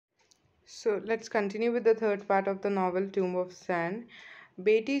So let's continue with the third part of the novel Tomb of Sand.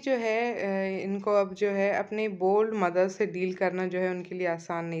 बेटी जो है इनको अब जो है अपने बोल्ड मदर से डील करना जो है उनके लिए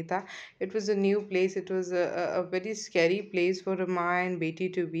आसान नहीं था. It was a new place. It was a very scary place for Ma and बेटी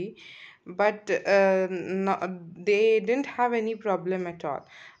to be, but no, they didn't have any problem at all.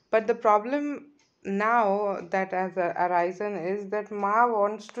 But the problem now that has arisen is that Ma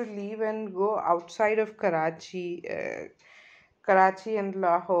wants to leave and go outside of Karachi and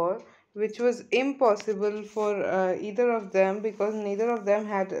Lahore, which was impossible for either of them because neither of them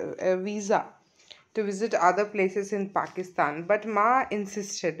had a visa to visit other places in Pakistan. But Ma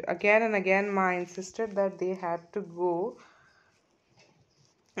insisted, again and again, Ma insisted that they had to go.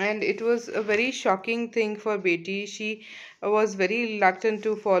 And it was a very shocking thing for Beti. She was very reluctant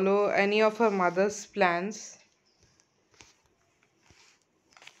to follow any of her mother's plans.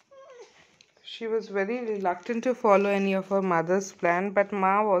 She was very reluctant to follow any of her mother's plan, but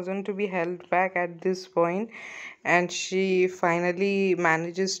Ma wasn't to be held back at this point, and she finally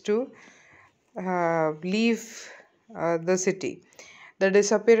manages to leave the city. The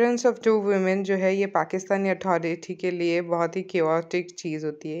disappearance of two women जो है ये Pakistani authority के लिए बहुत ही chaotic चीज़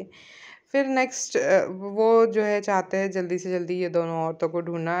होती है. फिर next वो जो है चाहते हैं जल्दी से जल्दी ये दोनों औरतों को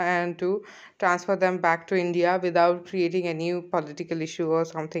ढूंढना and to transfer them back to India without creating any political issue और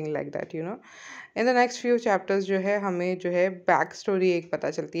something like that in the next few chapters जो है हमें जो है बैक स्टोरी एक पता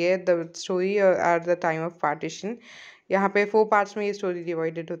चलती है. The story at the time of partition. यहाँ पे 4 पार्ट्स में ये स्टोरी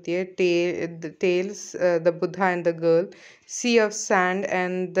डिवाइडेड होती है. Tales, the Buddha and the girl, C of sand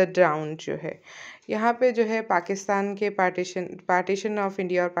and the drown जो है. यहाँ पे जो है पाकिस्तान के पार्टीशन ऑफ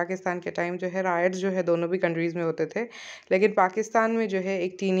इंडिया और पाकिस्तान के टाइम जो है रायट्स जो है दोनों भी कंट्रीज़ में होते थे, लेकिन पाकिस्तान में जो है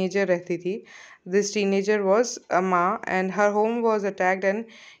एक टीनेजर रहती थी. दिस टीनेजर वॉज अमा and her home was attacked and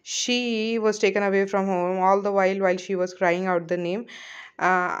she was taken away from home all the while she was crying out the name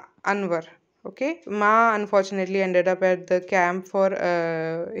Anwar. Okay, Ma unfortunately ended up at the camp for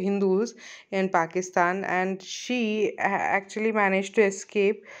Hindus in Pakistan, and she actually managed to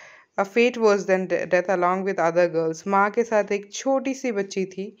escape a fate worse than death along with other girls. माँ के साथ एक छोटी सी बच्ची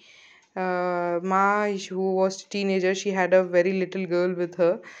थी. माँ who was a teenager, she had a very little girl with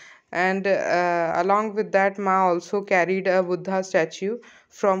her, and along with that Ma also carried a Buddha statue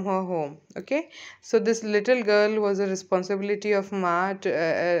from her home. Okay, so this little girl was a responsibility of Ma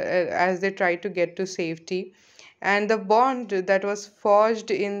as they tried to get to safety, and the bond that was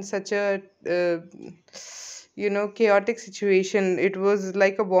forged in such a chaotic situation, it was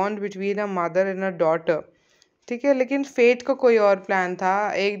like a bond between a mother and a daughter. ठीक है, लेकिन fate का कोई और plan था.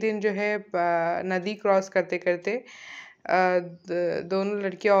 एक दिन जो है नदी क्रॉस करते करते दोनों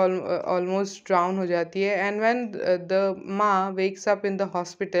लड़कियां ऑलमोस्ट ड्राउन हो जाती है. एंड व्हेन द माँ wakes up in the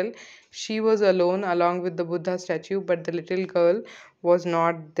hospital, she was alone along with the Buddha statue, but the little girl was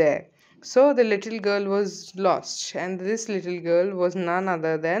not there. So the little girl was lost, and this little girl was none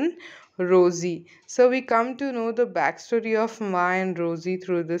other than Rosie. So we come to know the backstory of Ma and Rosie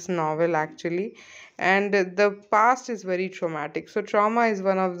through this novel actually, and the past is very traumatic. So trauma is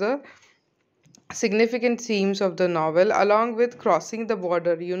one of the significant themes of the novel, along with crossing the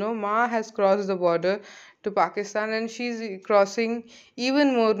border. Ma has crossed the border to Pakistan, and she's crossing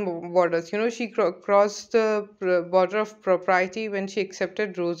even more borders. She crossed the border of propriety when she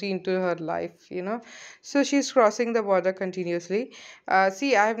accepted Rosie into her life. So she's crossing the border continuously.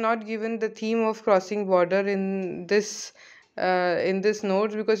 See, I have not given the theme of crossing border in this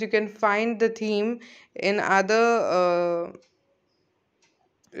notes, because you can find the theme in other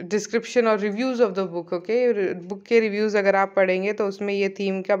description और reviews of the book. Okay, book के reviews अगर आप पढ़ेंगे तो उसमें ये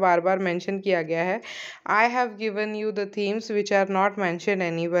theme का बार बार mention किया गया है. I have given you the themes which are not mention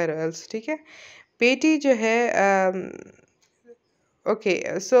anywhere else. ठीक है, बेटी जो है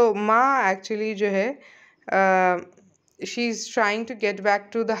ओके, सो माँ एक्चुअली जो है she's trying to get back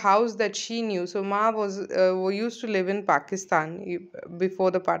to the house that she knew. So Ma used to live in Pakistan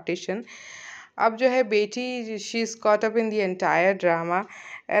before the partition. अब जो है बेटी, she is caught up in the entire drama,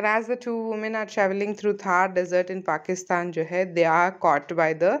 and as the two women are traveling through Thar desert in Pakistan जो है, they are caught by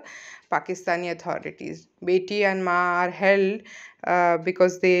the Pakistani authorities. Beti and Ma are held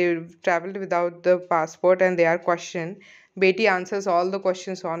because they traveled without the passport, and they are questioned. Beti answers all the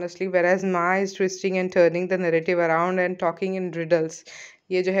questions honestly, whereas Ma is twisting and turning the narrative around and talking in riddles.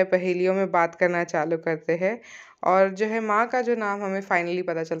 ये जो है पहेलियों में बात करना चालू करते हैं. और जो है माँ का जो नाम हमें फाइनली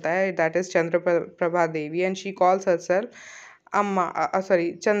पता चलता है, that is Chandra Prabha Devi, and she calls herself अम्मा,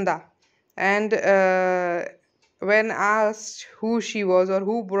 सॉरी, चंदा. And when asked who she was or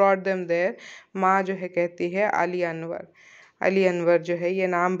who brought them there, माँ जो है कहती है अली अनवर. अली अनवर जो है ये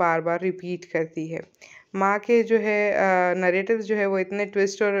नाम बार बार रिपीट करती है. माँ के जो है नरेटिव्स जो है वो इतने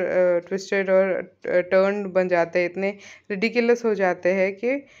ट्विस्टेड और टर्न बन जाते हैं, इतने रिडिकुलस हो जाते हैं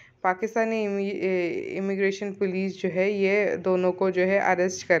कि पाकिस्तानी इमिग्रेशन पुलिस जो है ये दोनों को जो है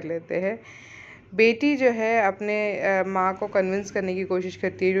अरेस्ट कर लेते हैं। बेटी जो है अपने माँ को कन्विंस करने की कोशिश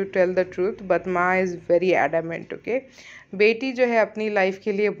करती है to tell the truth, but माँ इज़ वेरी एडमेंट। ओके, बेटी जो है अपनी लाइफ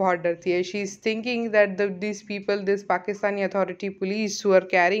के लिए बहुत डरती है। She is thinking that this people, this Pakistani authority police who are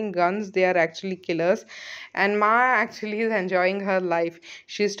carrying guns, they are actually killers, and माँ actually is enjoying her life.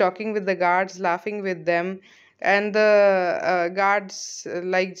 She is talking with the guards, laughing with them, and the guards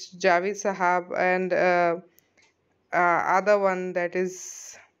like Javed Sahab and other one, that is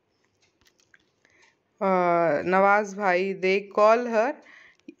Nawaz Bhai, they call her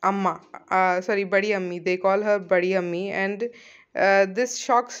Amma, sorry, Badi Ammi. They call her Badi Ammi, and this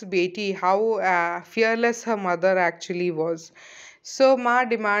shocks Beti how fearless her mother actually was. So Ma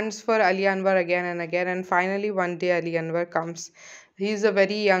demands for Ali Anwar again and again, and finally one day Ali Anwar comes. He is a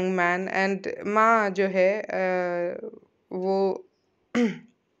very young man, and Ma जो है वो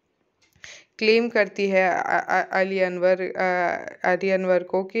claim करती है अली अनवर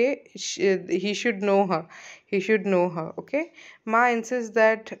को कि he should know her. Okay, माँ insist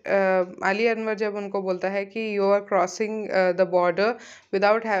that Ali Anwar जब उनको बोलता है कि you are crossing the border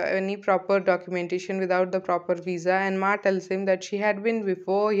without any proper documentation, without the proper visa, and Ma tells him that she had been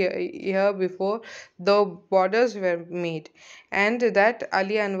here before the borders were made, and that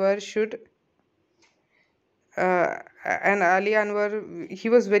Ali Anwar should and Ali Anwar, he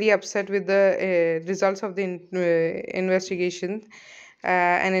was very upset with the results of the investigation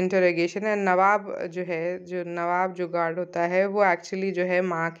and interrogation. And नवाब जो नवाब जो guard होता है वो actually जो है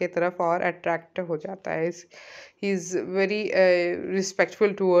माँ के तरफ और अट्रैक्ट हो जाता है. He is very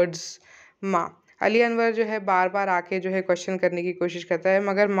respectful towards माँ. अली अनवर जो है बार बार आके जो है क्वेश्चन करने की कोशिश करता है,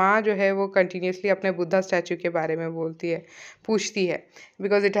 मगर माँ जो है वो कंटिन्यूसली अपने बुद्धा स्टैचू के बारे में पूछती है,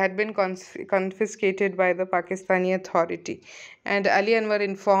 because it had been confiscated by the Pakistani authority. And Ali Anwar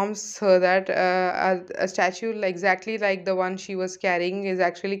informs her that a statue exactly like the one she was carrying is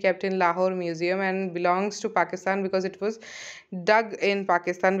actually kept in Lahore Museum and belongs to Pakistan because it was dug in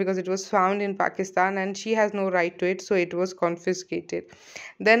Pakistan, because it was found in Pakistan, and she has no right to it, so it was confiscated.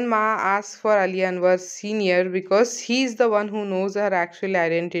 Then Ma asks for Ali Anwar Senior because he is the one who knows her actual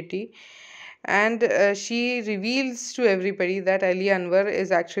identity, and she reveals to everybody that Ali Anwar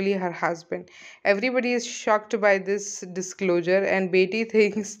is actually her husband. Everybody is shocked by this disclosure, and Beti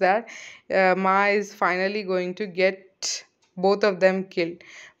thinks that Ma is finally going to get both of them killed.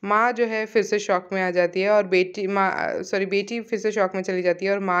 माँ जो है फिर से shock में आ जाती है, और बेटी फिर से शॉक में चली जाती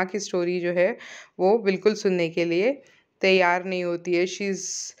है, और माँ की स्टोरी जो है वो बिल्कुल सुनने के लिए तैयार नहीं होती है. She is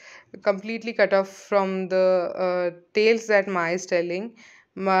completely cut off from the tales that Ma is telling.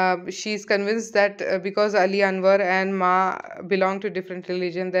 She is convinced that because Ali Anwar and Ma belong to different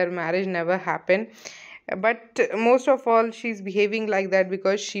religion, their marriage never happened. But most of all, she's behaving like that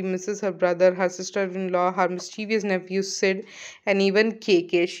because she misses her brother, her sister-in-law, her mischievous nephew Sid, and even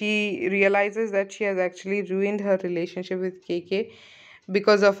KK. She realizes that she has actually ruined her relationship with KK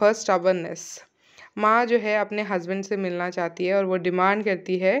because of her stubbornness. माँ जो है अपने husband से मिलना चाहती है, और वो डिमांड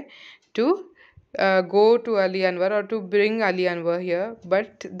करती है to go to Ali Anwar, or to bring Ali Anwar here,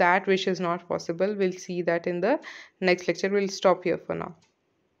 but that wish is not possible. We'll see that in the next lecture. We'll stop here for now.